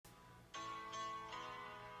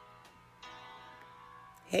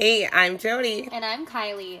Hey, I'm Jody. And I'm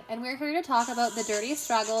Kylie, and we're here to talk about the dirty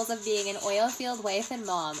struggles of being an oil field wife and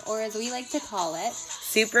mom, or as we like to call it,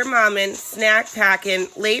 super momming, snack packing,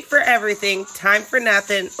 late for everything, time for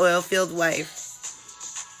nothing, oil field wife.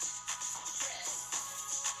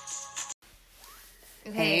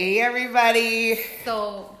 Okay. Hey, everybody.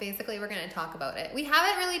 So basically we're going to talk about it. We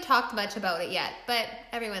haven't really talked much about it yet, but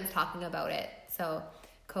everyone's talking about it. So,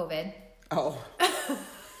 COVID. Oh.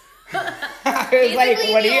 I was like,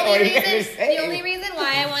 what are you going to say? The only reason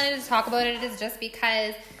why I wanted to talk about it is just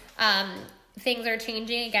because things are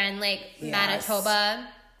changing again, like Yes. Manitoba,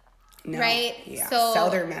 No. right? Yeah. So,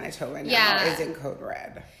 Southern Manitoba now is in code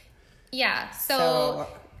red. Yeah. So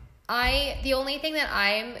the only thing that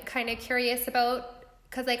I'm kind of curious about,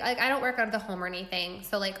 because like I don't work out of the home or anything,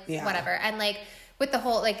 so like whatever, and like with the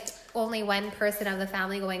whole like only one person of the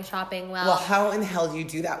family going shopping, well, how in the hell do you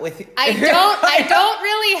do that with? I don't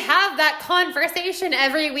really have that conversation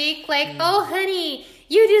every week. Like, oh honey,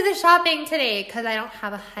 you do the shopping today, because I don't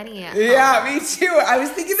have a honey at home. Yeah, me too. I was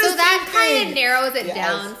thinking the so same that kind thing. of narrows it Yes.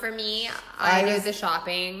 down for me. I do the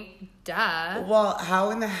shopping. Duh. Well, how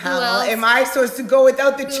in the hell else- am I supposed to go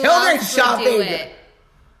without the Who children else would shopping? do it?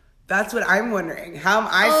 That's what I'm wondering. How am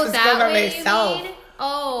I supposed to go by myself? You mean?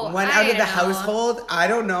 Oh, One I out of don't the know. household? I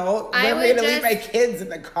don't know. I Where am I going to would leave my kids in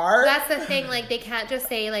the car? That's the thing. Like, they can't just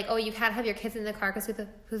say, like, oh, you can't have your kids in the car because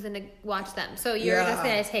who's going to watch them? So you're just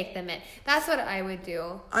going to take them in. That's what I would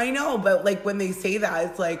do. I know, but like when they say that,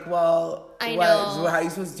 it's like, well, I what? know. So how are you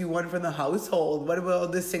supposed to do one from the household? What about all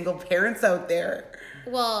the single parents out there?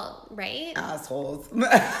 Well, right? Assholes.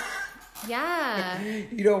 Yeah.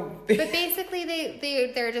 You don't. But basically,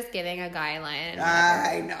 they're just giving a guideline.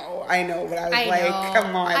 I know, but I was like,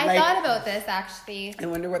 come on. I like, thought about this, actually. I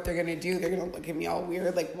wonder what they're going to do. They're going to look at me all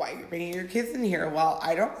weird, like, why are you bringing your kids in here? Well,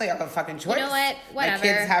 I don't really have a fucking choice. You know what? Whatever. My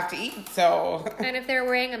kids have to eat, so. And if they're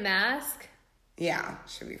wearing a mask. Yeah,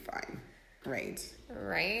 should be fine. Right.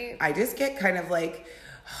 Right? I just get kind of like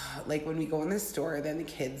when we go in the store, then the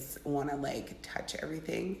kids want to like touch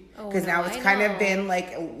everything. Because now it's kind of been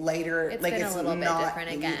like lighter. It's like been it's a little bit not,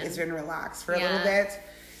 different again. It's been relaxed for a little bit.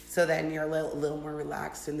 So then you're a little more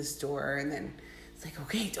relaxed in the store. And then it's like,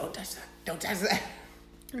 okay, don't touch that. Don't touch that.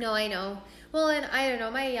 No, I know. Well, and I don't know.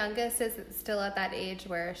 My youngest is still at that age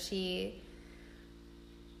where she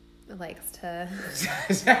likes to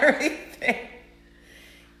touch everything.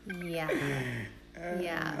 Yeah.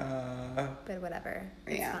 But whatever.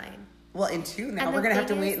 It's fine. Well, and two, now And we're the going to have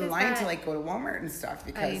to thing wait is in line to that- like go to Walmart and stuff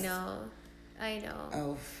because. I know.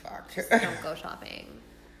 Oh, fuck. Don't go shopping.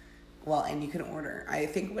 Well, and you can order. I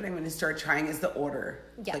think what I'm going to start trying is the order.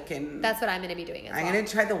 Yeah. Like that's what I'm going to be doing as well. I'm going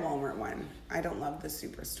to try the Walmart one. I don't love the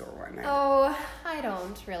Superstore one. Oh, I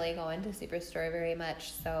don't really go into Superstore very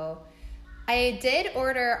much. So I did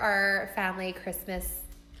order our family Christmas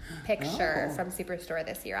picture from Superstore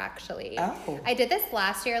this year, actually. Oh. I did this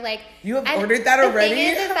last year. Like, You have ordered that already? The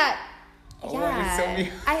thing is that, Oh, that is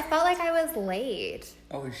so I felt like I was late.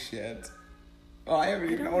 Oh, shit. Oh, I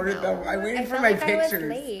haven't even ordered them. I'm waiting for felt my like pictures. I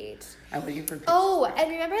was late. I'm waiting for pictures. Oh, and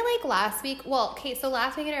remember like last week? Well, okay, so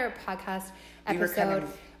last week in our podcast You were episode, kind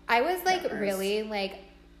of I was like nervous. really like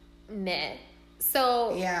meh.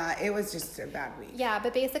 So yeah, it was just a bad week. yeah,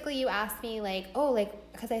 but basically you asked me like, oh,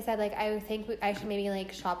 like, because I said like I think I should maybe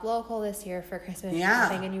like shop local this year for Christmas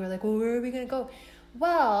shopping, and you were like, well, where are we gonna go?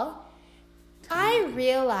 Well, I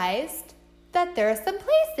realized that there are some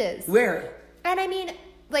places. Where? And I mean,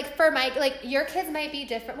 like for my, like your kids might be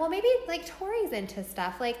different. Well, maybe like Tori's into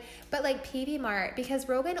stuff, like, but like PV Mart, because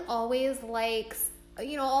Rogan always likes,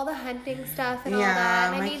 you know, all the hunting stuff and all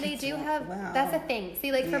that. And I mean, they do have, that's a thing.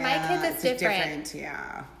 See, like for my kids, it's different.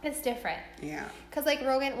 Yeah. It's different. Yeah. Because like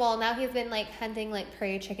Rogan, well, now he's been like hunting like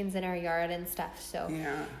prairie chickens in our yard and stuff. So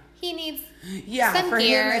Yeah. he needs Yeah, some for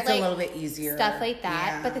gear, him it's like, a little bit easier. stuff like that.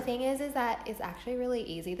 Yeah. But the thing is that it's actually really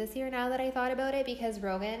easy this year now that I thought about it, because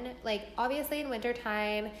Rogan, like obviously in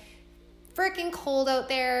wintertime, freaking cold out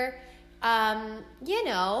there, you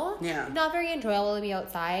know, not very enjoyable to be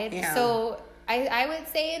outside. Yeah. So I would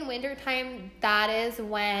say in wintertime, that is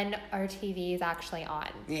when our TV is actually on.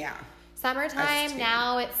 Yeah. Summertime,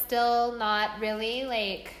 now it's still not really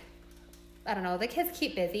like, I don't know, the kids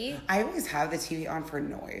keep busy. I always have the TV on for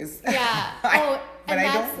noise. Yeah. But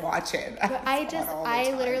I don't watch it. But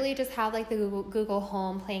I literally just have like the Google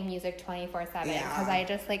Home playing music 24/7 because I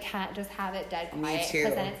just like can't just have it dead quiet. Me too.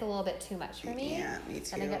 Because then it's a little bit too much for me. Yeah, me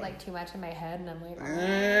too. And I get like too much in my head, and I'm like,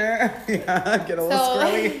 yeah, get a little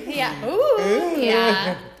squirrely. Yeah. Ooh.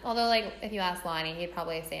 Yeah. Although, like, if you ask Lonnie, he'd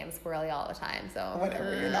probably say I'm squirrely all the time. So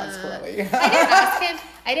whatever, you're not squirrely.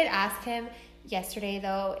 I did ask him yesterday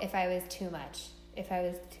though if I was too much. if I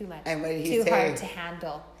was too much. And what did he too say? hard to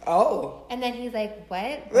handle. Oh. And then he's like,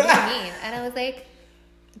 what? What do you mean? And I was like,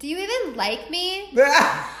 do you even like me?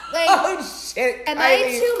 Like, oh, shit. Am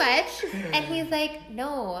I too much? And he's like,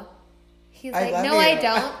 no. He's like, no, I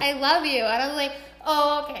don't. I love you. And I was like,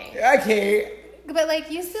 oh, okay. Okay. But, like,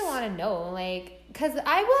 you still want to know, like, because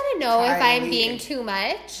I want to know if I'm being too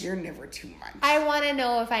much. You're never too much. I want to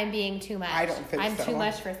know if I'm being too much. I don't think I'm so. too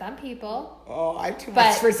much for some people. Oh, I'm too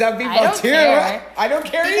much for some people, too. Care. I don't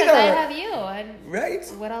care because either. I have you. And right?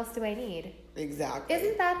 what else do I need? Exactly.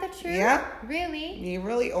 Isn't that the truth? Yeah. Really? You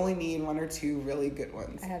really only need one or two really good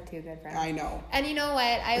ones. I have 2 good friends. I know. And you know what?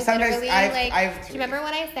 I Sometimes literally, I've do you remember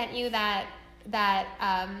when I sent you that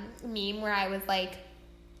meme where I was like,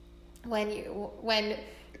 when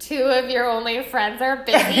 2 of your only friends are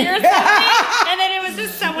busy or something, and then it was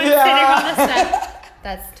just someone sitting on the step.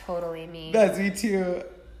 That's totally me. That's me too.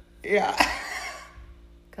 Yeah.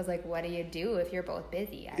 Because, like, what do you do if you're both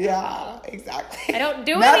busy? I don't know. Exactly. I don't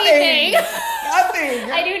do nothing. anything. Nothing.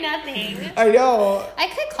 I do nothing. I know. I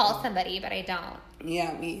could call somebody, but I don't.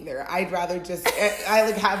 Yeah, me either. I'd rather just, I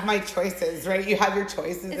like have my choices, right? You have your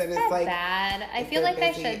choices and it's like. Bad. I feel like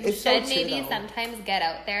busy. I It's should so true, maybe though. sometimes get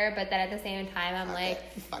out there, but then at the same time, I'm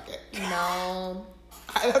like, fuck it. no.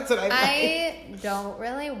 That's what I don't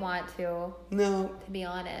really want to be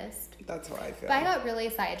honest. That's what I feel. But I got really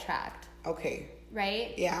sidetracked. Okay.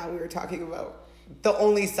 Right? Yeah, we were talking about the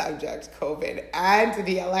only subject, COVID, and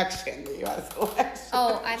the election, the U.S. election.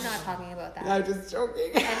 Oh, I'm not talking about that. I'm just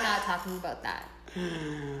joking. I'm not talking about that.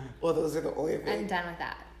 Well, those are the only things. I'm done with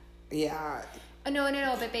that. Yeah.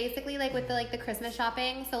 No. But basically, like with the Christmas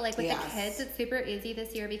shopping, so like with the kids, it's super easy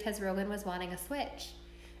this year because Rogan was wanting a Switch.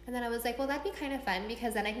 And then I was like, well, that'd be kind of fun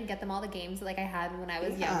because then I can get them all the games like I had when I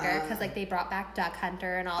was younger because like they brought back Duck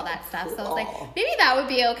Hunter and all that stuff. So I was like, maybe that would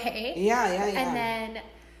be okay. Yeah. And then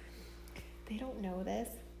they don't know this,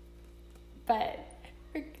 but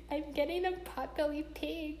I'm getting them Potbelly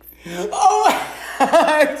Pigs. Oh!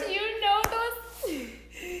 Do you know those?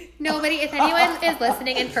 Nobody, if anyone is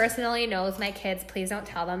listening and personally knows my kids, please don't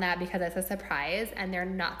tell them that because it's a surprise and they're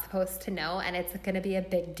not supposed to know and it's going to be a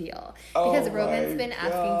big deal. Because Rogan's been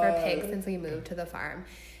asking for pigs since we moved to the farm.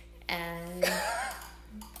 And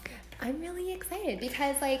I'm really excited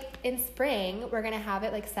because like in spring, we're going to have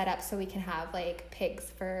it like set up so we can have like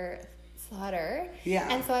pigs for slaughter. Yeah.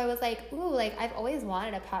 And so I was like, ooh, like I've always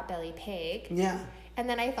wanted a Potbelly pig. Yeah. And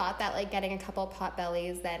then I thought that, like, getting a couple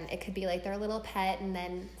Potbellies, then it could be, like, their little pet, and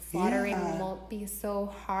then slaughtering won't be so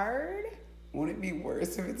hard. Won't it be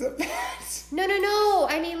worse if it's a pet? No.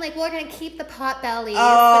 I mean, like, we're going to keep the Potbellies,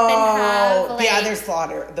 but then have, like... the other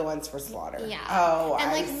slaughter, the ones for slaughter. Yeah. Oh, and,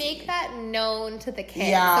 like, make that known to the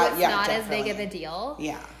kids so it's not definitely. as big of a deal.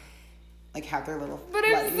 Yeah. Like, have their little... But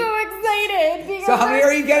I'm so excited. Because so how many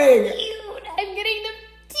are you getting? Cute. I'm getting them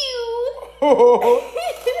 2.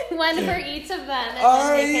 One for each of them. And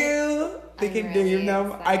Are then you? They can name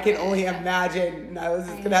them. I can only imagine Nyla's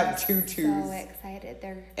is going to have 2 twos. So excited.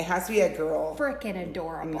 They're It has to be a girl. freaking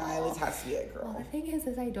adorable. Nyla's has to be a girl. Well, the thing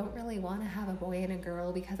is I don't really want to have a boy and a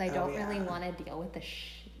girl because I don't really want to deal with the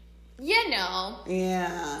you know.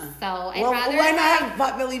 Yeah. So I'd rather... Why not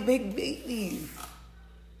have Potbelly big babies?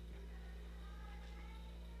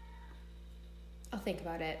 I'll think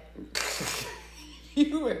about it.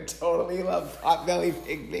 You would totally love Potbelly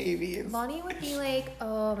big babies. Lonnie would be like,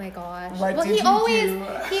 oh my gosh. What well, did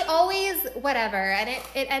he always, whatever, and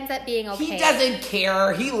it ends up being okay. He doesn't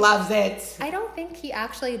care. He loves it. I don't think he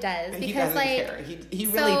actually does. Because, he doesn't like, care. He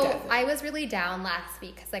really doesn't. I was really down last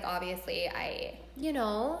week because, like, obviously I,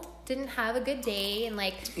 didn't have a good day, and,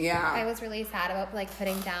 like, I was really sad about, like,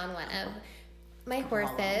 putting down one of my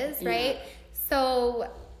horses, right? So...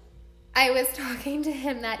 I was talking to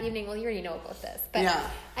him that evening. Well, you already know about this, but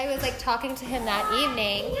I was like talking to him that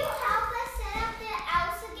evening. Can you help us set up the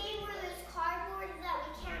Elsa game where there's cardboard that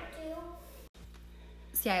we can't do?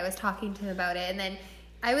 So I was talking to him about it, and then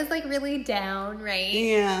I was like really down, right?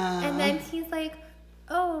 Yeah. And then he's like,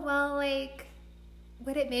 "Oh, well, like,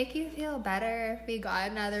 would it make you feel better if we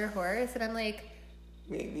got another horse?" And I'm like,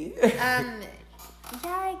 maybe. Yeah,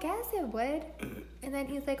 I guess it would. And then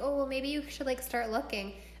he's like, "Oh, well, maybe you should like start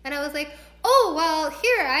looking." And I was like, oh, well,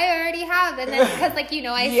 here, I already have. And then, because, like,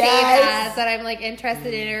 I save ads that I'm, like,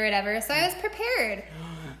 interested in or whatever. So I was prepared.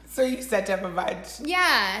 So you set up a bunch.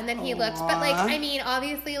 Yeah. And then he looked. But, like, I mean,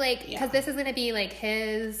 obviously, like, because this is going to be, like,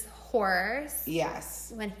 his horse.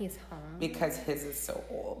 Yes. When he's home. Because his is so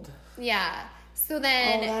old. Yeah. So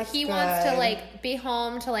then he wants to, like, be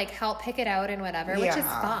home to, like, help pick it out and whatever, which is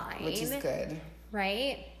fine. Which is good.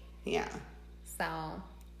 Right? Yeah. So...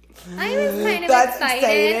 I was kind of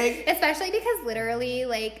excited, especially because literally,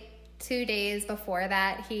 like, 2 days before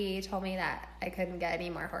that, he told me that I couldn't get any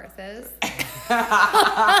more horses. And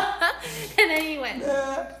then he went.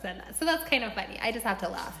 So that's kind of funny. I just have to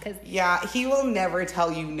laugh because. Yeah, he will never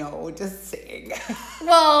tell you no. Just saying.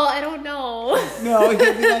 Well, I don't know. No,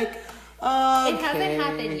 he'll be like, okay. It hasn't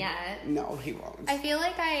happened yet. No, he won't. I feel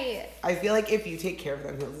like if you take care of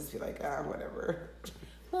them, he'll just be like, whatever.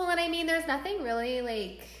 Well, and I mean, there's nothing really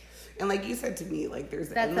like. And like you said to me, like there's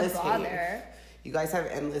that's endless a bother. hay. You guys have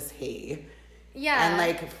endless hay. Yeah. And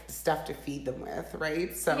like stuff to feed them with,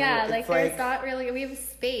 right? So yeah, it's like there's not really, we have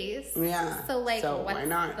space. Yeah. So like, why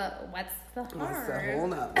not? What's the harm? What's the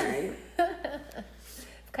hold up, right? It's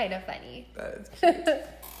kind of funny. That is cute.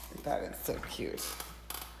 That is so cute.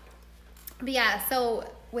 But yeah, so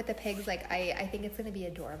with the pigs, like I think it's gonna be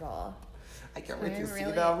adorable. I can't wait to see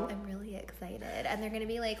them. I'm really excited, and they're gonna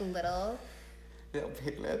be like little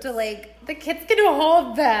piglets. So like the kids can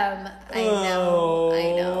hold them. I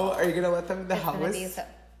know. Are you gonna let them in the it's house?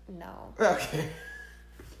 No. Okay.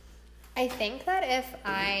 I think that if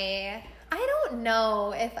I don't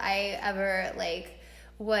know if I ever like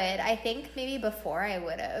would. I think maybe before I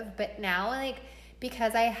would have, but now like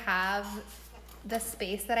because I have the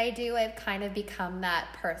space that I do, I've kind of become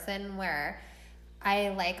that person where I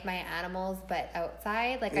like my animals, but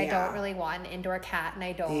outside. Like, I don't really want an indoor cat, and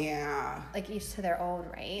I don't... Yeah. Like, each to their own,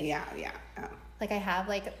 right? Yeah. Like, I have,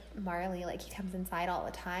 like, Marley, like, he comes inside all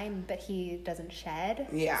the time, but he doesn't shed.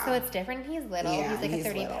 Yeah. So it's different. He's little. Yeah, he's, like, a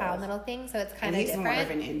 30-pound little thing, so it's kind of different. He's more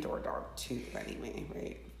of an indoor dog, too, anyway,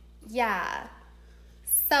 right? Yeah.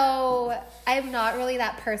 So, I'm not really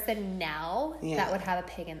that person now that would have a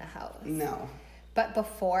pig in the house. No. But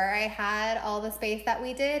before I had all the space that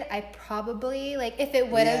we did, I probably, like, if it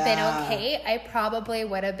would have been okay, I probably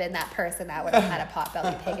would have been that person that would have had a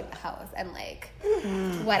potbelly pig in the house and, like,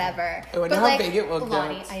 whatever. I wonder how big it will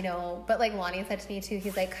Lonnie, get. I know. But, like, Lonnie said to me, too,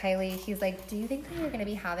 he's like, Kylie, he's like, do you think that you're going to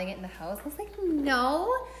be having it in the house? I was like,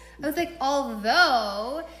 no. I was like,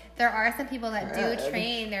 although there are some people that do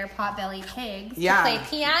train their potbelly pigs to play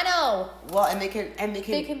piano. Well, and they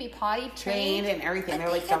can be potty trained and everything.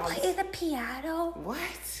 They're like dogs. Play the piano. What?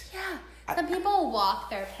 Yeah. Some people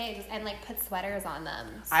walk their pigs and like put sweaters on them.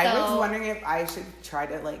 So, I was wondering if I should try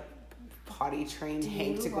to like potty train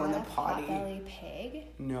Hank to go in the potty. Potbelly pig?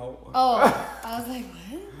 No. Oh, I was like,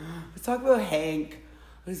 what? Let's talk about Hank.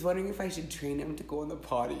 I was wondering if I should train him to go in the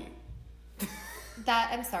potty.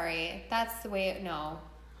 I'm sorry. That's the way. No.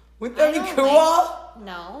 Wouldn't that be cool?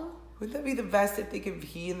 No. Wouldn't that be the best if they could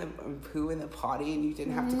pee and poo in the potty and you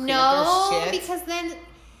didn't have to clean up their shit? No, because then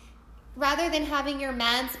rather than having your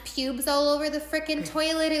man's pubes all over the frickin'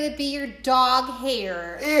 toilet, it would be your dog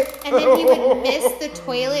hair. And then he would miss the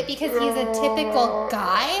toilet because he's a typical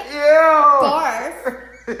guy. Barf.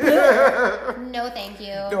 No, thank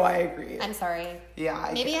you. No, I agree. I'm sorry.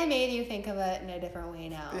 Yeah. Maybe I made you think of it in a different way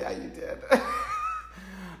now. Yeah, you did.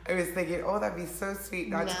 I was thinking, that would be so sweet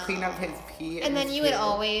not to clean up his pee. And then you would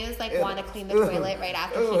always like want to clean the toilet right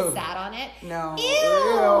after he sat on it. No.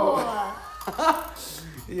 Ew.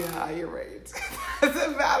 Yeah, you're right. That's a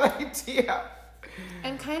bad idea.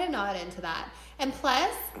 I'm kind of not into that. And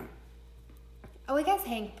plus, I guess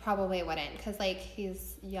Hank probably wouldn't because like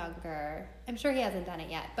he's younger. I'm sure he hasn't done it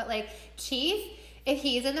yet. But like Chief, if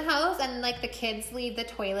he's in the house and like the kids leave the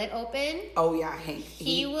toilet open, oh yeah, Hank,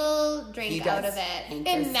 he will drink out of it.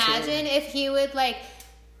 Imagine if he would like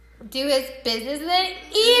do his business and then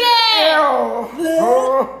eat it.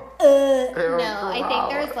 No,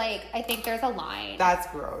 I think there's a line. That's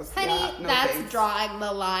gross, honey. Yeah, no that's thanks. Drawing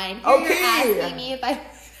the line. Here Okay, you're asking me if I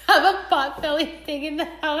have a potbelly pig in the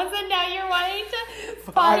house, and now you're wanting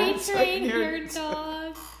to potty train your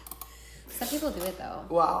dog. Some people do it though.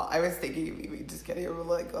 Well, I was thinking maybe just getting him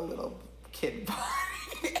like a little kid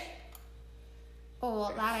potty. Oh,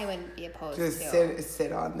 well, that I wouldn't be opposed to. Just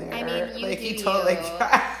sit on there. I mean, you like do he totally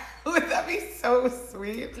you. Would that be so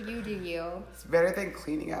sweet? You do you. It's better than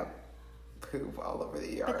cleaning up poop all over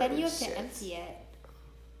the yard. But then you have to empty it.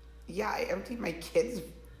 Yeah, I emptied my kid's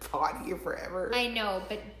potty forever. I know,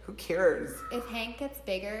 but who cares? If Hank gets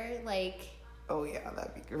bigger, like... Oh yeah,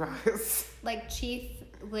 that'd be gross. Like Chief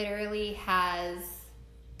literally has...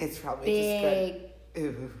 It's probably big, just good.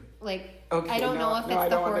 Ew. Like, okay, I don't know if it's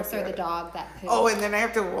the horse or the dog that poops. Oh, and then I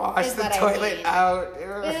have to wash the toilet out.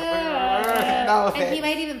 No, and he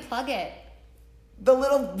might even plug it. The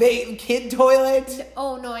little kid toilet?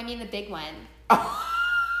 Oh, no, I mean the big one.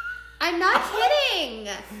 I'm not kidding.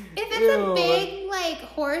 If it's a big, like,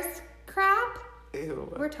 horse crap,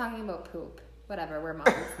 we're talking about poop. Whatever, we're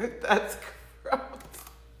moms. That's gross.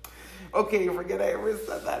 Okay, forget I ever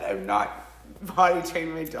said that. I'm not potty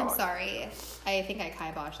train my dog. I'm sorry. I think I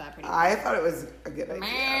kiboshed that pretty I thought it was a good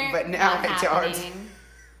idea, but now I don't.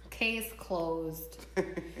 Case closed.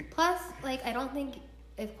 Plus, like, I don't think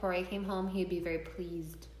if Corey came home, he'd be very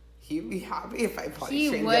pleased. He'd be happy if I potty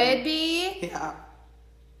trained him. He would be? Yeah.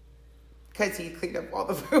 Because he cleaned up all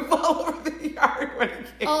the poop all over the yard when he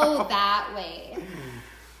came home. That way.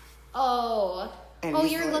 Oh. And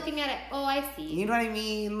you're like, looking at it. Oh, I see. You know what I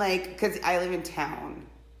mean? Like, because I live in town.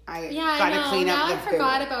 I know. Clean up now the I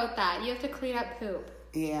forgot poop. about that. You have to clean up poop.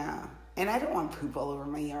 Yeah. And I don't want poop all over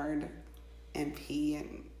my yard. And pee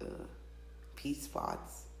and pee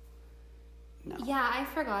spots. No. Yeah, I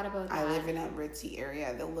forgot about that. I live in a ritzy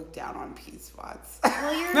area. They'll look down on pee spots.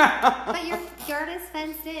 Well, but your yard is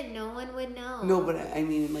fenced in. No one would know. No, but I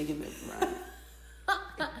mean, like in the front.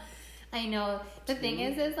 I know. The thing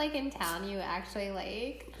is like in town, you actually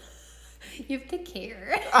like, you have to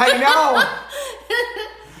care. I know.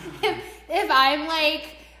 if I'm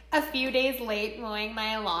like a few days late mowing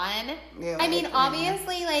my lawn, I mean,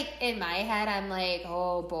 obviously, like in my head, I'm like,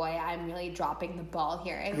 oh boy, I'm really dropping the ball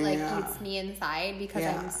here. It like eats me inside because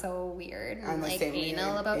I'm so weird and like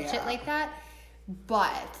anal about shit like that.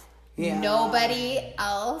 But nobody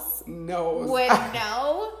else would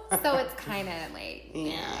know. So it's kind of like,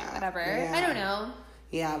 whatever. Yeah. I don't know.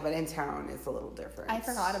 Yeah, but in town, it's a little different. I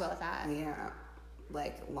forgot about that. Yeah.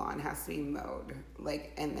 Like, lawn has to be mowed.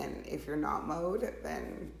 Like, and then if you're not mowed,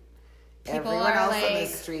 then people everyone else like, on the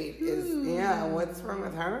street is, what's wrong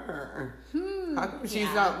with her? How come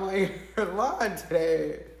she's not mowing her lawn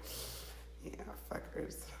today? Yeah,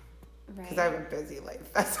 fuckers. Right. Because I have a busy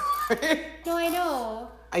life. That's why. No, I know.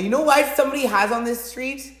 You know what somebody has on this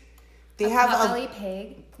street? They have a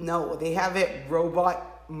pig. No, they have it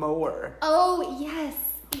robot mower. Oh yes.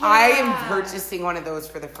 Yeah. I am purchasing one of those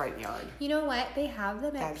for the front yard. You know what? They have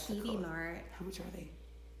them at Peavey Mart. How much are they?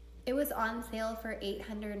 It was on sale for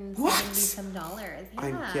 $870 some. Yeah.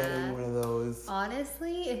 I'm getting one of those.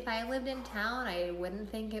 Honestly, if I lived in town, I wouldn't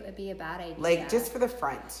think it would be a bad idea. Like just for the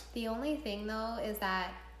front. The only thing though is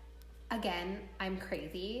that, again, I'm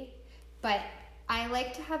crazy, but I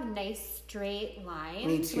like to have nice straight lines.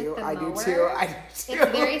 Me too. With the I mower. do too. It's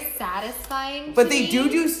very satisfying. But they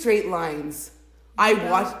do straight lines. I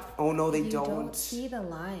watch. Oh no, they don't. You don't see the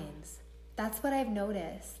lines. That's what I've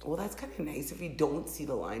noticed. Well, that's kind of nice if you don't see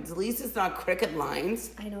the lines. At least it's not crooked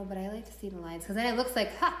lines. I know, but I like to see the lines because then it looks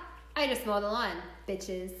like, I just mowed the lawn,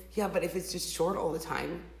 bitches. Yeah, but if it's just short all the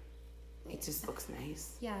time, it just looks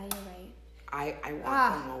nice. Yeah, you're right. I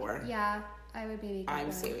want a mower. Yeah, I would maybe.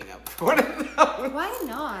 I'm saving up for one of those. Why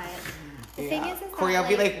not? The thing is Corey, I'll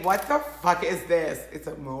be like, what the fuck is this? It's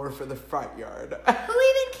a mower for the front yard. Who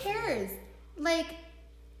even cares? Like,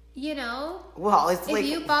 you know? Well, it's if like...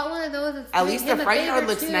 If you bought one of those, it's at least the front yard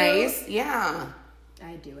looks nice. Yeah.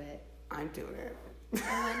 I'd do it. I'm doing it.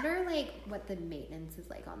 I wonder, like, what the maintenance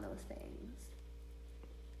is like on those things.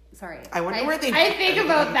 Sorry. I wonder where they... I think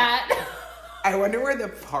about that. I wonder where they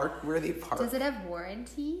park. Does it have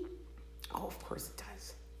warranty? Oh, of course it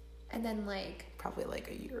does. And then, like... Probably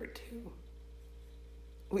like a year or two.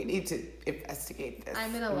 We need to investigate this.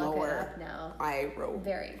 I'm gonna look it up now.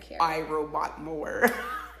 Very curious. iRobot mower.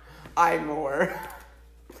 iMower.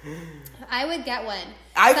 I would get one.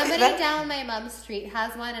 Somebody down my mom's street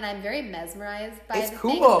has one, and I'm very mesmerized by the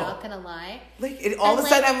thing. I'm not gonna lie. Like all of a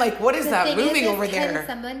sudden, I'm like, "What is that moving over there?" Can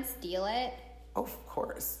someone steal it? Oh, of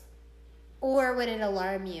course. Or would it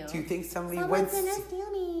alarm you? Do you think someone's gonna steal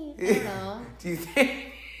me? I don't know. Do you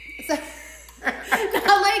think?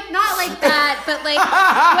 not like that, but like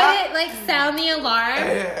would it like sound the alarm?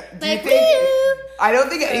 Like, I don't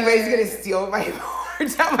think anybody's gonna steal my mower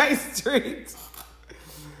down my street.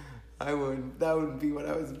 I would. That would be what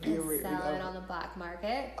I was being rated sell it on the black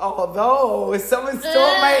market. Although someone stole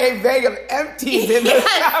my bag of empties in the summer.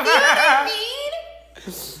 See what I mean?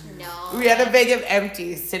 No. We had a bag of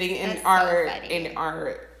empties sitting in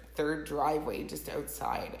our third driveway just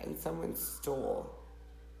outside, and someone stole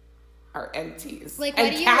our empties and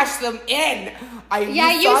cashed them in.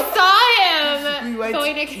 You saw him. We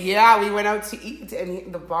went out to eat,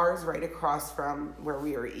 and the bar's right across from where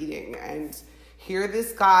we were eating, and here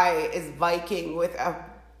this guy is biking with a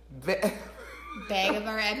bag of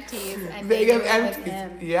our empties. Bag of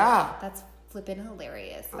empties. Yeah. That's flippin'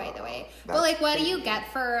 hilarious, by the way. Well, like, what do you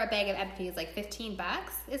get for a bag of empties? Like $15?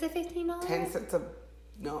 Is it $15? 10 cents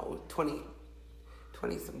no, 20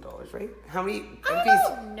 some dollars, right? How many empties?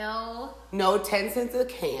 I don't know. No, 10 cents a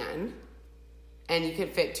can. And you can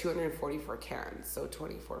fit 244 cans, so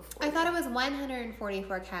 $24.40. I thought it was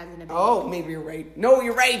 144 cans in a bag. Oh, maybe you're right. No,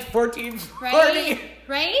 you're right. 14. Right?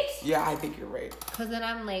 Right? Yeah, I think you're right. Because then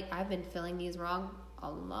I'm like, I've been filling these wrong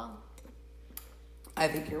all along. I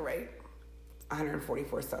think you're right.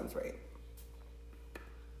 144 sounds right.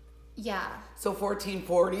 Yeah. So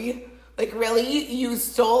 $14.40? Like, really? You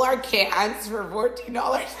stole our cans for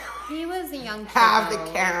 $14? He was a young kid. Have the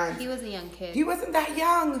cans. He was a young kid. He wasn't that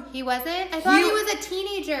young. He wasn't? I thought he was a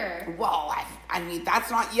teenager. Well, I mean, that's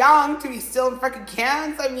not young to be stealing fucking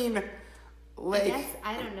cans. I mean, like... I guess,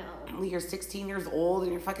 I don't know. You're 16 years old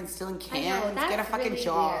and you're fucking stealing cans. I know, that's Get a fucking really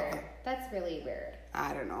job. Weird. That's really weird.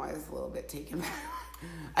 I don't know. I was a little bit taken back.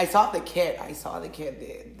 I saw the kid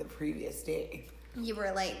the previous day. You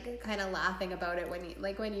were like kind of laughing about it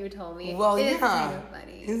when you told me. Well, it's yeah. kind of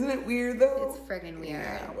funny. Isn't it weird though? It's friggin' weird.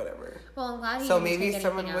 Yeah, whatever. Well, I'm glad he so didn't maybe take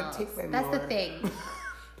someone anything would else. take them That's more. the thing.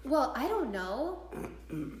 Well, I don't know.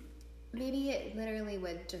 Maybe it literally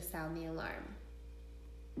would just sound the alarm,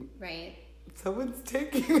 right? Someone's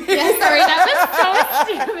taking it. Yeah, sorry, that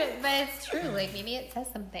was so stupid, but it's true. Like maybe it says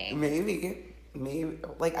something. Maybe.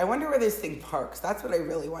 Like, I wonder where this thing parks. That's what I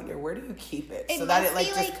really wonder. Where do you keep it so that it like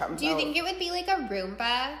just comes out? Do you think it would be like a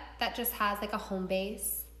Roomba that just has like a home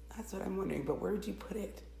base? That's what I'm wondering. But where would you put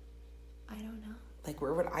it? I don't know. Like,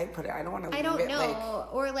 where would I put it? I don't want to leave it. I don't know.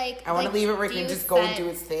 Like, or like I want to leave it where it can just go and do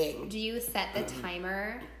its thing. Do you set the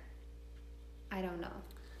timer? I don't know.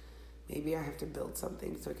 Maybe I have to build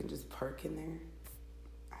something so I can just park in there.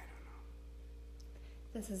 I don't know.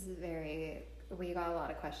 This is we got a lot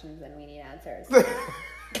of questions and we need answers.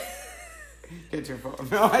 Get your phone.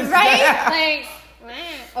 No, right? Like,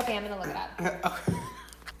 okay, I'm going to look it up.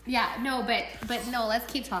 Yeah, no, but no, let's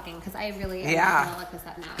keep talking because I really am not going to look this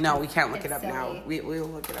up now. No, we can't look it up silly. now. We'll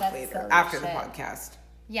look it up That's later silly after the shit. podcast.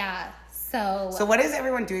 Yeah, so what is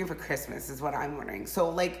everyone doing for Christmas is what I'm wondering. So,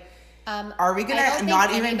 like, are we I going don't to think not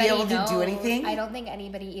even be anybody able to do knows. anything? I don't think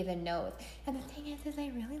anybody even knows. And the thing is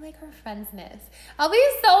I really like her Friendsmas. I'll be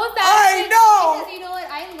so sad. I know! Because you know what?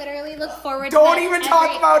 I literally look forward to Don't that even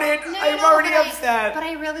talk about it. I'm already but upset. But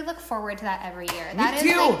I really look forward to that every year. Me That is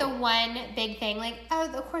too. like the one big thing. Like,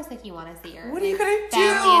 of course, like you want to see your What are you going to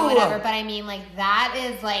family do? and whatever. But I mean, like, that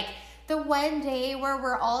is like the one day where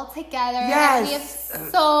we're all together. Yes. We have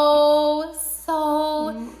so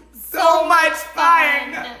much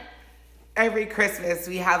fun. Every Christmas,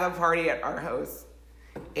 we have a party at our house.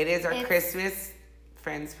 It is our Christmas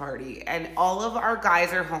friends party. And all of our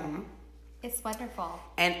guys are home. It's wonderful.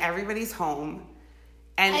 And everybody's home.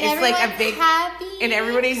 And it's everyone's like a big... happy. And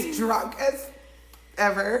everybody's drunk as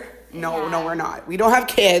ever. No, Yeah. we're not. We don't have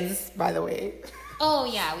kids, by the way. Oh,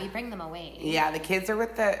 yeah, we bring them away. Yeah, the kids are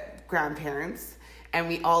with the grandparents. And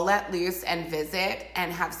we all let loose and visit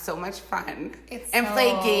and have so much fun. And so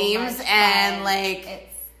play games much and fun. like... It's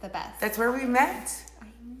the best. That's where we met.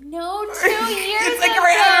 No, 2 years It's like ago. our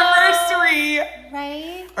anniversary.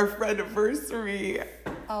 Right? Our friend anniversary.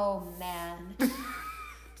 Oh, man.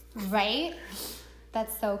 Right?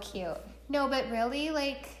 That's so cute. No, but really,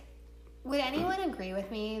 like, would anyone agree with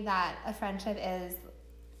me that a friendship is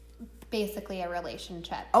basically a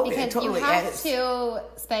relationship? Oh, because it totally you have is. to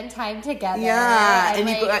spend time together. Yeah, and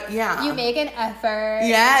and you like, go- yeah. you make an effort.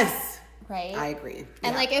 Yes. Right? I agree. And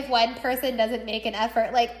Yeah. like if one person doesn't make an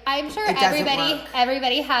effort, like I'm sure It doesn't work.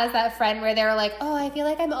 everybody has that friend where they're like, oh, I feel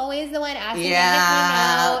like I'm always the one asking them to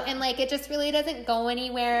hang out, and like it just really doesn't go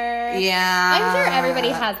anywhere. Yeah. I'm sure everybody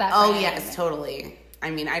has that Oh, friend. yes, totally.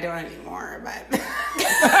 I mean, I don't anymore, but...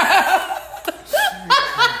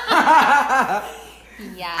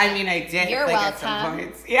 Yeah. I mean, I did. You're like, at some welcome.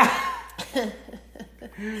 points. Yeah.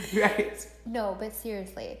 Right. No, but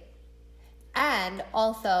seriously. And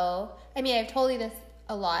also, I mean, I've told you this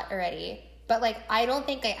a lot already, but like I don't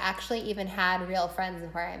think I actually even had real friends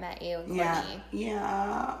before I met you, Courtney. Yeah.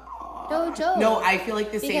 Yeah. No joke. No, I feel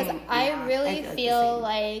like the Because same. I yeah, really the feel same.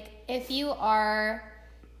 like if you are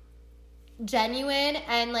genuine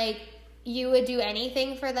and like you would do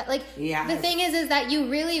anything for that, like Yes. the thing is that you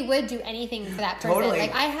really would do anything for that person. Totally.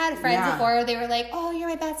 Like I had friends Yeah. before where they were like, oh, you're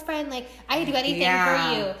my best friend, like I'd do anything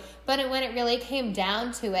Yeah. for you. But when it really came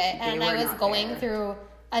down to it, and were I was not going there. through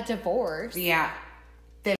a divorce. Yeah.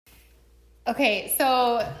 Okay,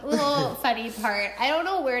 so little funny part. I don't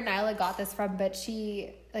know where Nyla got this from, but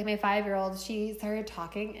she, like my 5-year-old, she started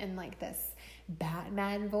talking in like this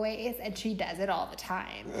Batman voice, and she does it all the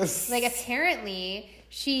time. Like apparently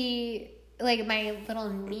she, like my little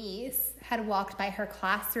niece had walked by her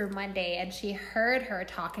classroom one day and she heard her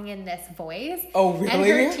talking in this voice. Oh, And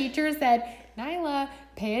really? her teacher said, Nyla,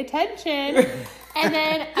 pay attention. And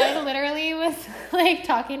then I literally was like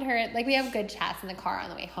talking to her, like we have good chats in the car on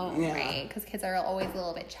the way home, Yeah. right? Because kids are always a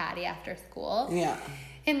little bit chatty after school. Yeah.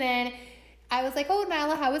 And then I was like, oh,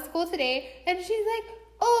 Nyla, how was school today? And she's like,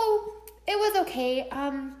 oh, it was okay.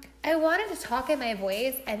 I wanted to talk in my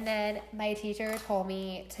voice, and then my teacher told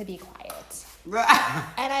me to be quiet.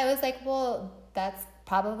 And I was like, well, that's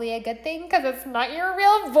probably a good thing because it's not your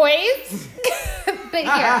real voice. But here,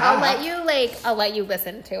 I'll let you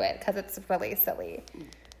listen to it because it's really silly.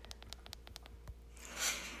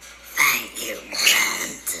 Thank you,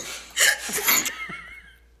 Brent. Thank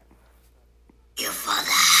you for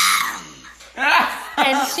the ham.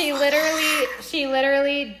 And she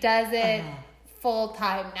literally does it full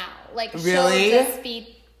time now. Like, really? She'll just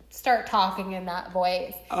start talking in that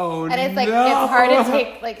voice. Oh, and it's like, no. it's hard to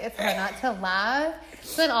take, like, it's hard not to laugh.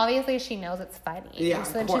 So then obviously she knows it's funny. Yeah,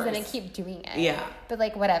 so then she's going to keep doing it. Yeah. But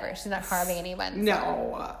like, whatever. She's not harming anyone.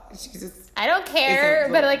 No. She's just... I don't care,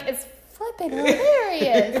 but like, it's flipping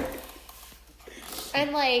hilarious.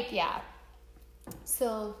 And like, yeah.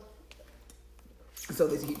 So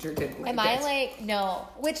the teacher didn't like am I like, no,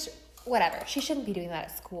 which, whatever. She shouldn't be doing that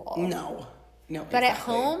at school. No. But at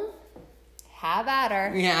home, have at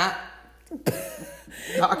her. Yeah.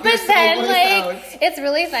 But then, like, it's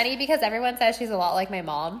really funny because everyone says she's a lot like my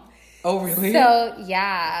mom. Oh, really? So,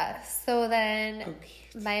 yeah. So then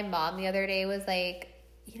my mom the other day was like,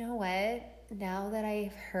 you know what? Now that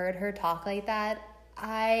I've heard her talk like that,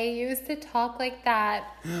 I used to talk like that.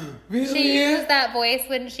 Really? She used that voice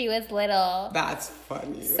when she was little. That's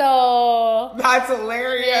funny. So. That's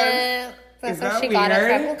hilarious. Yeah. That's Is where that she got it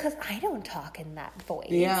weird? from. Well, because I don't talk in that voice.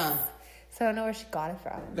 Yeah. So I don't know where she got it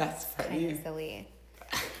from. That's funny. Kind of silly.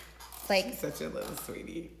 Like, Such a little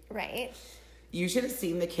sweetie. right? You should have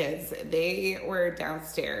seen the kids. They were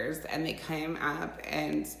downstairs and they came up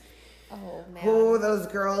and Oh, man. those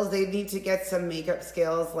girls, they need to get some makeup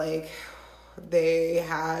skills. Like they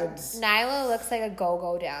had Nyla looks like a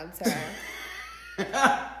go-go dancer.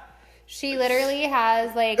 She literally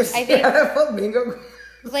has, like, I think, flamingo.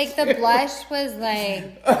 like, the blush was,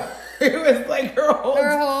 like, It was like her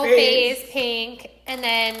whole face pink, and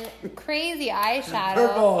then crazy eyeshadow.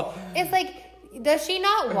 Purple. It's like, does she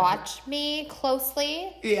not watch me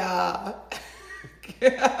closely? Yeah.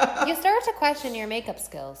 You start to question your makeup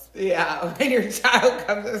skills. Yeah, when your child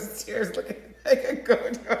comes upstairs looking like a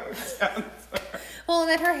go-go dancer. Well, and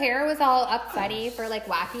then her hair was all upsetty for, like,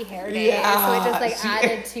 wacky hair day, Yeah, so it just, like,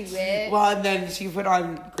 added to it. Well, and then she put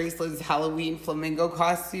on Graceland's Halloween flamingo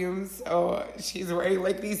costumes. So she's wearing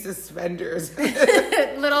like these suspenders.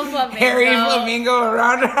 Little flamingo. Hairy flamingo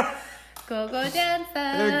around her. Go-go dancer.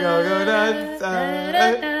 Go-go dancer.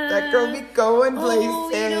 That girl be going places.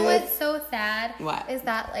 Oh, you know what's so sad? What? Is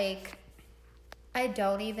that, like, I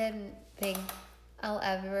don't even think I'll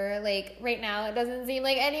ever, like, right now it doesn't seem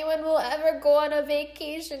like anyone will ever go on a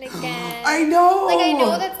vacation again. I know. Like, I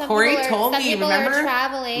know that some Corey people, told me, people remember? are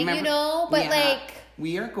traveling, you know, but, Yeah. like...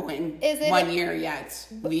 We are going Is it 1 year yet.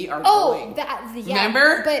 We are Oh, going. that, yeah.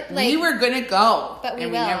 Remember? But, like... we were going to go. But we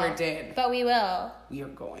and will. we never did. But we will. We are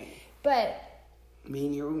going. But... Me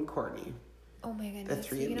and you and Courtney. Oh my goodness. The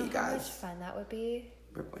three of you know me how much guys. fun that would be?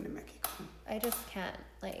 We're going to Mexico. I just can't.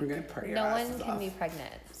 Like, We're gonna party no our one asses can off. be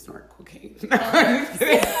pregnant. Snort cocaine.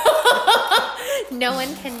 No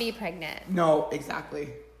one can be pregnant. No, exactly.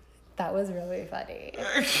 That was really funny.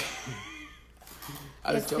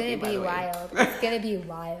 I was It's joking, gonna by be the way. wild. It's gonna be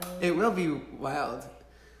wild. It will be wild.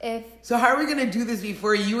 If So how are we gonna do this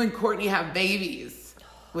before you and Courtney have babies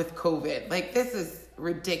with COVID? Like, this is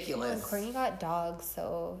ridiculous. Courtney got dogs,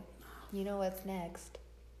 so you know what's next.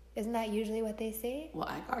 Isn't that usually what they say? Well,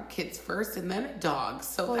 I got kids first and then a dog,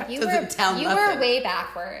 so Well, that you doesn't were tell you nothing. were way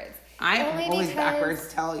backwards. I'm Only always because-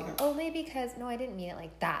 backwards, tell you. Only because no, I didn't mean it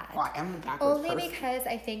like that. Well, I am a backwards Only person. because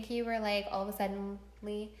I think you were like all of a sudden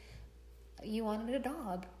you wanted a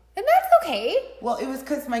dog, and that's okay. Well, it was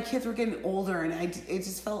because my kids were getting older, and it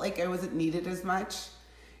just felt like I wasn't needed as much,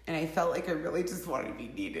 and I felt like I really just wanted to be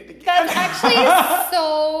needed again. That's actually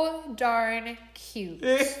so darn cute.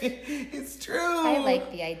 It's true. I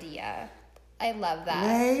like the idea. I love that.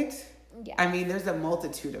 Right? Yeah. I mean, there's a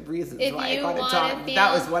multitude of reasons If why I you got a want dog, to but feel,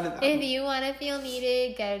 that was one of them. If you want to feel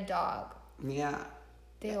needed, get a dog. Yeah.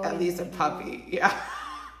 They At always least a need you. puppy. Yeah.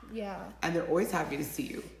 Yeah. And they're always happy to see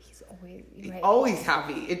you. He's always right. Always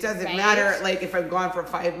happy. It doesn't Right. matter, like, if I'm gone for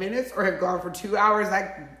 5 minutes or I've gone for 2 hours,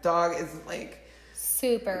 that dog is, like,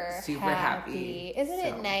 super happy. Isn't So,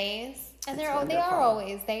 it nice? And it's they are wonderful.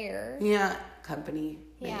 always there. yeah, company.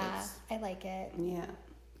 Yeah, mates. I like it. Yeah.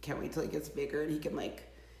 Can't wait till he gets bigger and he can, like,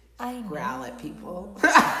 I know. growl at people.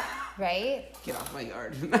 Right? Get off my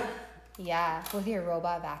yard. Yeah, with your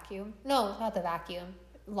robot vacuum. No, not the vacuum.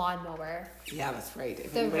 Lawnmower. Yeah, that's right.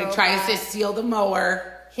 If The anybody robot. tries to steal the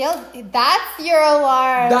mower, That's your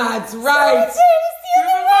alarm. that's right.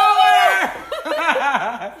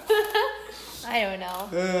 I don't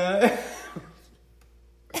know.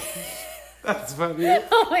 That's funny.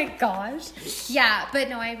 Oh my gosh. Yeah, but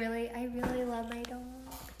no, I really love my dog.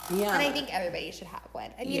 Yeah. And I think everybody should have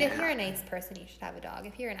one. I mean, if Yeah. you're a nice person, you should have a dog.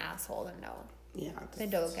 If you're an asshole, then no. Yeah. Then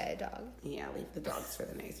don't get a dog. Yeah, leave the dogs for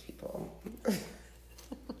the nice people.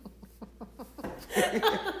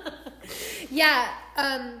 Yeah.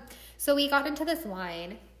 So we got into this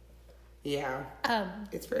wine. Yeah.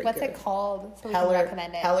 It's very What's good. it called? So we can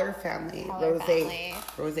recommend it. Heller Family. Heller Family.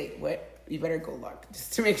 Rosé. What? You better go look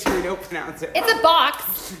just to make sure you don't pronounce it. It's a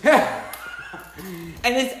box.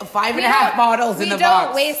 And it's 5.5 bottles in the box. We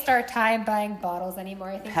don't waste our time buying bottles anymore.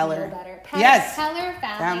 I think Heller. we know better. Yes. Heller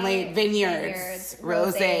Family Vineyards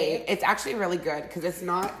Rosé. It's actually really good because it's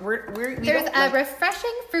not. We There's don't a like,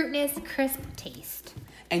 refreshing fruitness, crisp taste.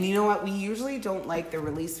 and you know what? We usually don't like the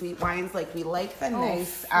really sweet wines. Like we like the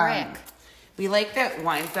nice. frick. We like the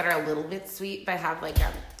wines that are a little bit sweet but have like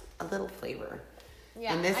a little flavor.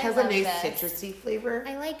 Yeah, And this I has a love nice this. citrusy flavor.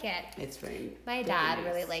 I like it. It's very. My very dad nice.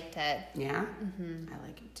 really liked it. Yeah. I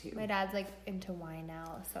like it too. My dad's like into wine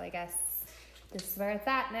now, so I guess this is where it's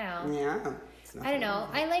at now. Yeah. It's I don't know.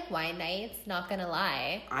 nothing wrong. I like wine nights, not gonna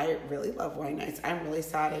lie. I really love wine nights. I'm really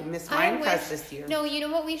sad I missed I Wine wish- Fest this year. No, you know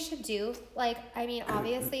what we should do? Like, I mean,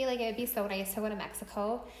 obviously, like, it would be so nice to go to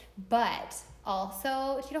Mexico, but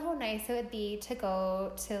also, do you know how nice it would be to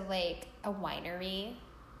go to, like, a winery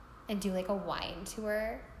and do, like, a wine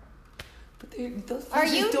tour? But those Are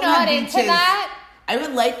places you don't not have into beaches. that? I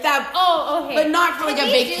would like that. Oh, okay. But not for, like, Can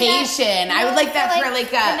a we do that? vacation. I would like that for, like, a-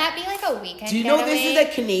 Can that be, like, a weekend Do you know this is getaway?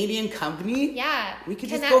 a Canadian company? Yeah. We could Can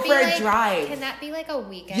just that go be for a like- drive. Can that be, like, a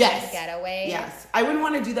weekend Yes. getaway? Yes. I wouldn't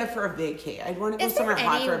want to do that for a vacay. I'd want to go Is there somewhere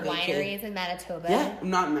hot any for a vacay. wineries in Manitoba? Yeah,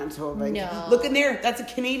 not in Manitoba. No. Look in there. That's a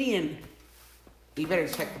Canadian. You better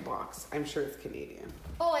check the box. I'm sure it's Canadian.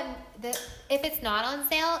 Oh, and if it's not on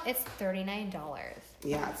sale, it's $39.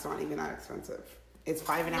 Yeah, it's not even that expensive. It's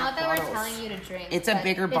 5.5 Not that bottles. we're telling you to drink. It's a but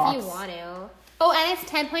bigger box. If you want to. Oh, and it's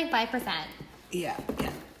 10.5%. Yeah.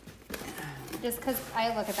 Just because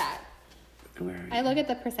I look at that. Where are I you? look at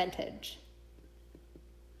the percentage.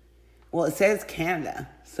 Well, it says Canada,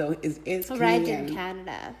 so it's Right Canadian. in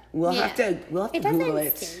Canada. We'll Yeah. have to It Google doesn't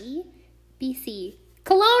it. say BC.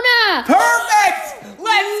 Kelowna! Perfect.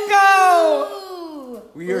 Let's go. Ooh.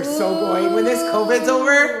 We are so going when this COVID's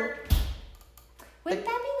over. Wouldn't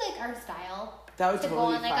that be like our style? That would to totally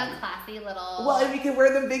go on like fun. a classy little. Well, and we can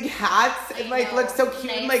wear the big hats and I like know, look so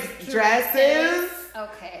cute in nice like dresses.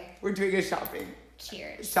 Okay. We're doing a shopping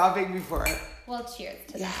Cheers. before. Well, cheers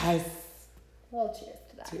to that. Yes. Well, cheers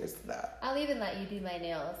to that. Cheers to that. I'll even let you do my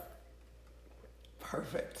nails.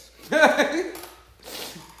 Perfect.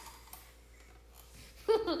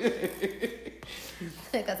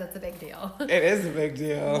 Because it's a big deal. It is a big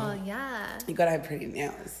deal. Well, yeah. You gotta have pretty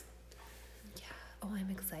nails. Yeah. Oh, I'm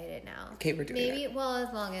excited now. Okay, we're doing Maybe, well,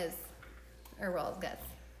 as long as our world gets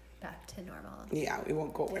back to normal. Yeah, we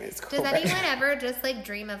won't go when it's Does cold. anyone ever just like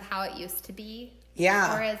dream of how it used to be?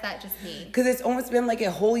 Yeah. Or is that just me? Because it's almost been like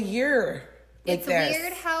a whole year. Like It's this.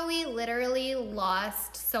 weird how we literally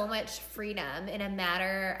lost so much freedom in a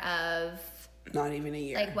matter of Not even a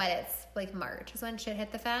year. like what it's like March is when shit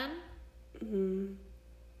hit the fan. Mm-hmm.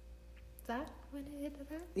 Is that when it hit the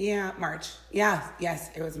fan? Yeah, March. Yeah,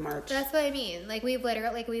 yes, it was March. That's what I mean. Like we've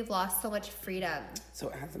literally like we've lost so much freedom. So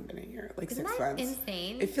it hasn't been a year, like Isn't 6 that months.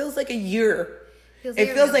 insane? It feels like a year. Feels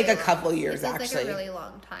It feels like a long- couple years, it feels actually. like a really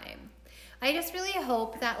long time. I just really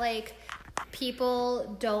hope that like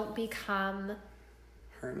people don't become.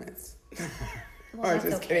 Hermits. Well, Or that's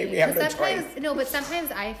just okay. kidding, we have no 'Cause sometimes, choice. no, but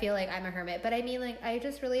sometimes I feel like I'm a hermit. But I mean, like, I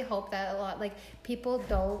just really hope that a lot, like, people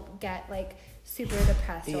don't get like super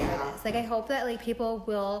depressed over Yeah. this. Like, I hope that like people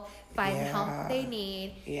will find the Yeah. help they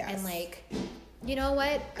need, Yes. and like, you know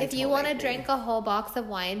what? I If you totally want to agree. drink a whole box of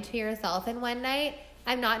wine to yourself in one night,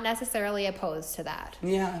 I'm not necessarily opposed to that.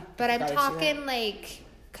 Yeah. But I'm gotta do talking like,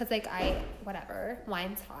 cause like whatever,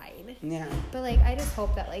 wine's fine. it. Yeah. But like, I just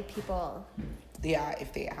hope that like people Yeah,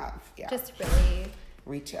 if they have. Yeah. just really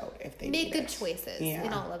reach out if they make need good it. choices Yeah.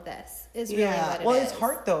 in all of this. Is really Yeah. what it Well, is. it's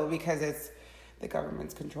hard though because it's the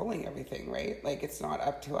government's controlling everything, right? Like it's not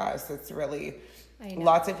up to us. It's really I know.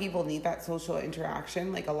 lots of people need that social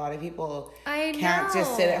interaction. Like a lot of people I can't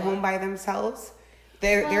just sit at know. home by themselves.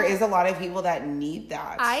 There is a lot of people that need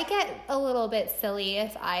that. I get a little bit silly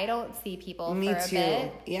if I don't see people Me for a too.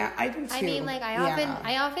 bit. Yeah, I do too. I mean, like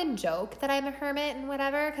I often joke that I'm a hermit and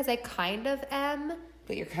whatever because I kind of am,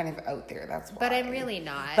 But you're kind of out there. That's why. but I'm really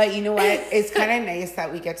not. But you know what? It's kind of nice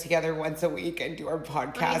that we get together once a week and do our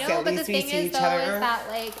podcast. I know, At but the least we thing see is each though other. is that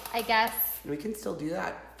like I guess We can still do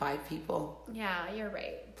that. 5 people yeah, you're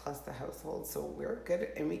right. plus the household, so we're good.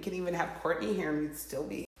 And we can even have Courtney here, and we'd still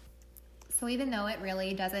be. So even though it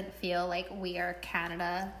really doesn't feel like we are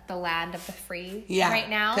Canada, the land of the free Yeah, right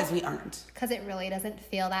now. because we aren't. Because it really doesn't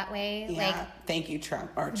feel that way. Yeah. Like, Thank you, Trump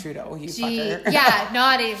or Trudeau, you gee, fucker. yeah,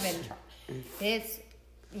 not even Trump. It's,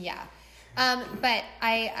 yeah. But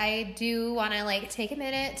I do want to like take a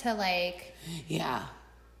minute to like Yeah.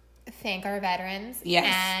 thank our veterans. Yes.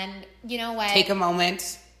 And you know what? Take a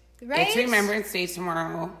moment. Right? It's Remembrance Day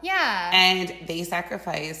tomorrow. Yeah. And they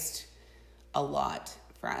sacrificed a lot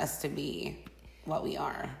for us to be what we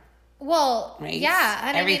are. Well, Right? yeah,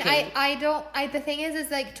 and Everything. I mean, the thing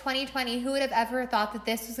is like 2020, who would have ever thought that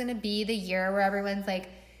this was going to be the year where everyone's like,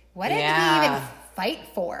 what did we even fight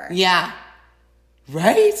for? Yeah.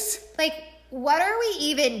 Right? Like, what are we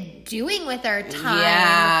even doing with our time?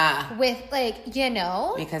 Yeah. With like, you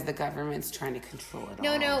know? Because the government's trying to control it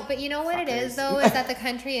all. No, but you know what it is Fuckers. though, is that the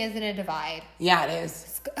country is in a divide. Yeah, it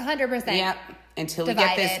is. 100%. Yep. Until we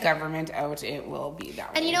get this divided. government out, it will be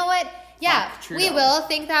that way. And you know what? Yeah, Fuck Trudeau. we will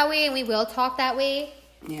think that way and we will talk that way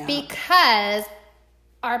Yeah. because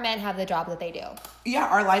our men have the job that they do. Yeah,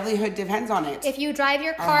 our livelihood depends on it. If you drive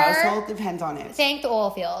your Our car, household depends on it. thank the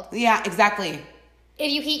oil field. Yeah, exactly.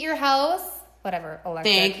 If you heat your house, whatever,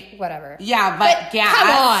 electric, whatever. Yeah, but gas. Come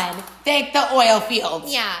on. Thank the oil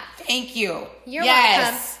fields. Yeah. Thank you. You're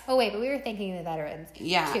yes. welcome. Oh wait, but we were thanking the veterans.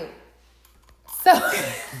 Yeah. Too.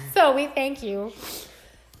 So we thank you.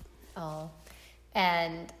 Oh.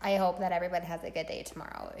 And I hope that everyone has a good day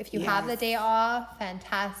tomorrow. If you have the Yes. day off,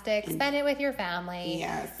 fantastic. Spend it with your family.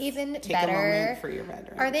 Yes. Even Take better. a moment for your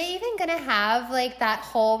veterans. Are they even gonna have like that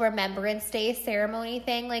whole Remembrance Day ceremony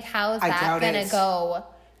thing? Like, how's I that doubt gonna it. go?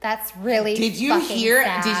 That's really Did you fucking hear?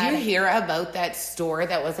 sad. Did you hear about that store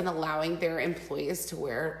that wasn't allowing their employees to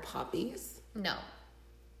wear poppies? No.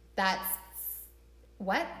 That's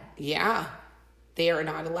what? Yeah, they are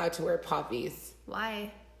not allowed to wear poppies.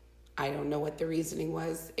 Why? I don't know what the reasoning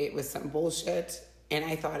was. It was some bullshit, and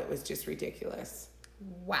I thought it was just ridiculous.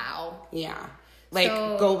 Wow. Yeah, like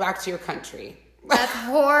So- go back to your country. That's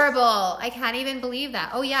horrible. I can't even believe that.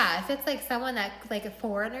 Oh yeah, if it's like someone that like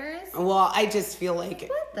foreigners. Well, I just feel like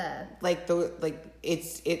What the?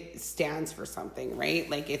 it stands for something, right?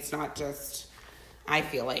 Like it's not just. I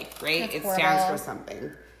feel like right. That's it horrible. stands for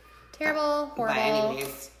something. Terrible, horrible. But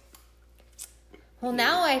anyways, Well,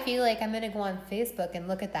 now I feel like I'm gonna go on Facebook and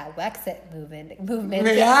look at that Wexit movement Yeah. page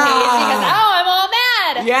because I'm all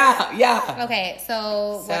mad. yeah. Okay,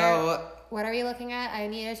 so So what are we looking at? I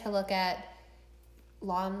needed to look at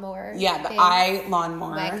lawnmower. yeah, the thing. eye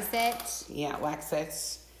lawnmower. Wexit Yeah,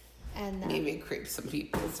 Wexit. and Maybe creep some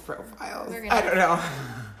people's profiles. We're gonna- I don't know.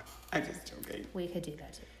 I'm just joking. we could do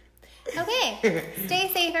that too. Okay,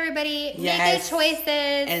 stay safe, everybody. Yes. Make good choices.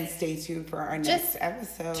 And stay tuned for our Just next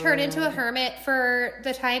episode. Turn into a hermit for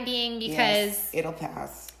the time being because Yes, it'll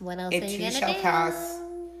pass. what else It are you too gonna shall do? pass.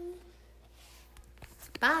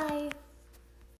 Bye.